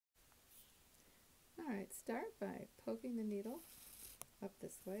Let's start by poking the needle up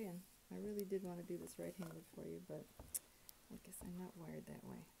this way, and I really did want to do this right-handed for you, but I guess I'm not wired that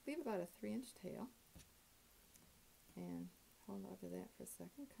way. Leave about a 3-inch tail, and hold on to that for a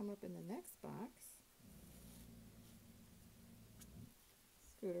second. Come up in the next box.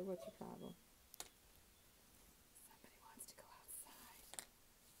 Scooter, what's your problem? Somebody wants to go outside.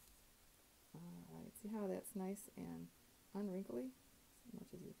 Alright, see how that's nice and unwrinkly? As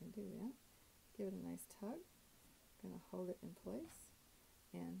much as you can do that. Give it a nice tug. Going to hold it in place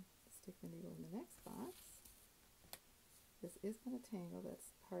and stick the needle in the next box. This is going to tangle,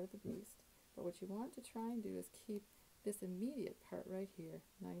 that's part of the beast. But what you want to try and do is keep this immediate part right here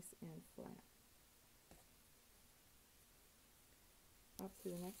nice and flat. Up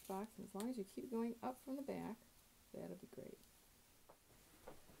through the next box, and as long as you keep going up from the back, that'll be great.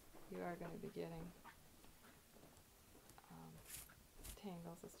 You are going to be getting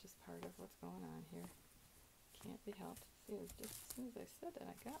tangles. It's just part of what's going on here. Can't be helped. See, it was just as soon as I said that,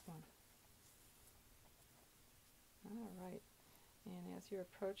 I got one. Alright, and as you're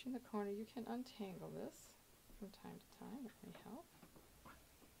approaching the corner, you can untangle this from time to time. It may help.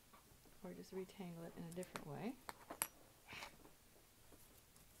 Or just retangle it in a different way.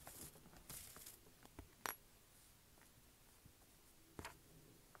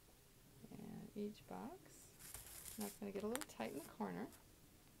 And each box. Now it's going to get a little tight in the corner.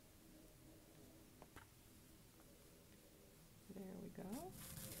 There we go.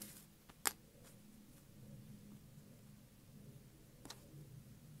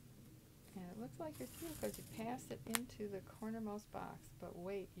 And it looks like you're through because you passed it into the cornermost box, but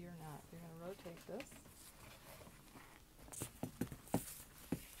wait, you're not. You're going to rotate this.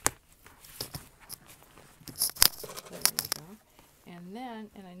 There you go. And then,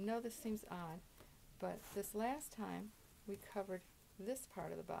 and I know this seems odd, but this last time we covered this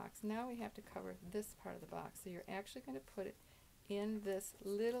part of the box. Now we have to cover this part of the box. So you're actually going to put it in this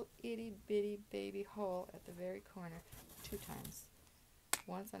little itty bitty baby hole at the very corner 2 times.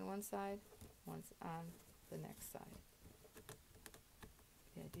 Once on one side, once on the next side.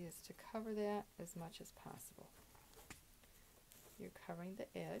 The idea is to cover that as much as possible. You're covering the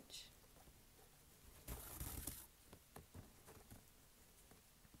edge.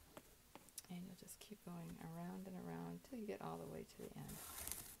 And you'll just keep going around and around until you get all the way to the end.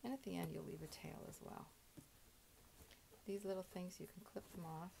 And at the end you'll leave a tail as well. These little things, you can clip them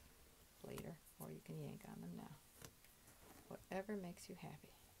off later, or you can yank on them now. Whatever makes you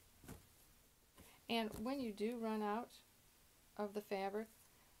happy. And when you do run out of the fabric,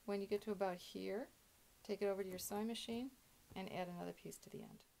 when you get to about here, take it over to your sewing machine and add another piece to the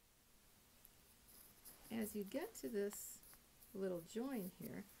end. As you get to this little join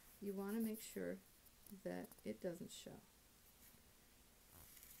here, you want to make sure that it doesn't show.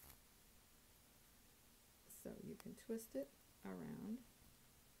 So you can twist it around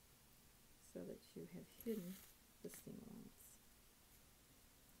so that you have hidden the seam allowance,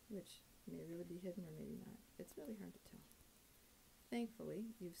 which may really be hidden or maybe not. It's really hard to tell. Thankfully,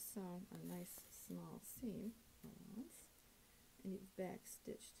 you've sewn a nice small seam allowance, and you've back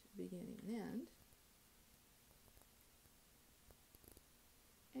stitched beginning and end,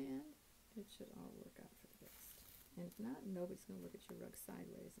 and it should all work out for the best. And if not, nobody's going to look at your rug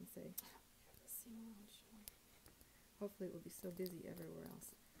sideways and say, "There's a seam allowance showing." Hopefully it will be so busy everywhere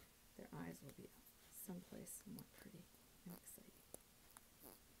else, their eyes will be someplace more pretty and exciting.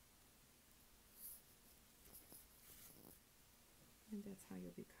 And that's how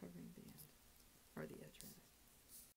you'll be covering the end, or the edge rather.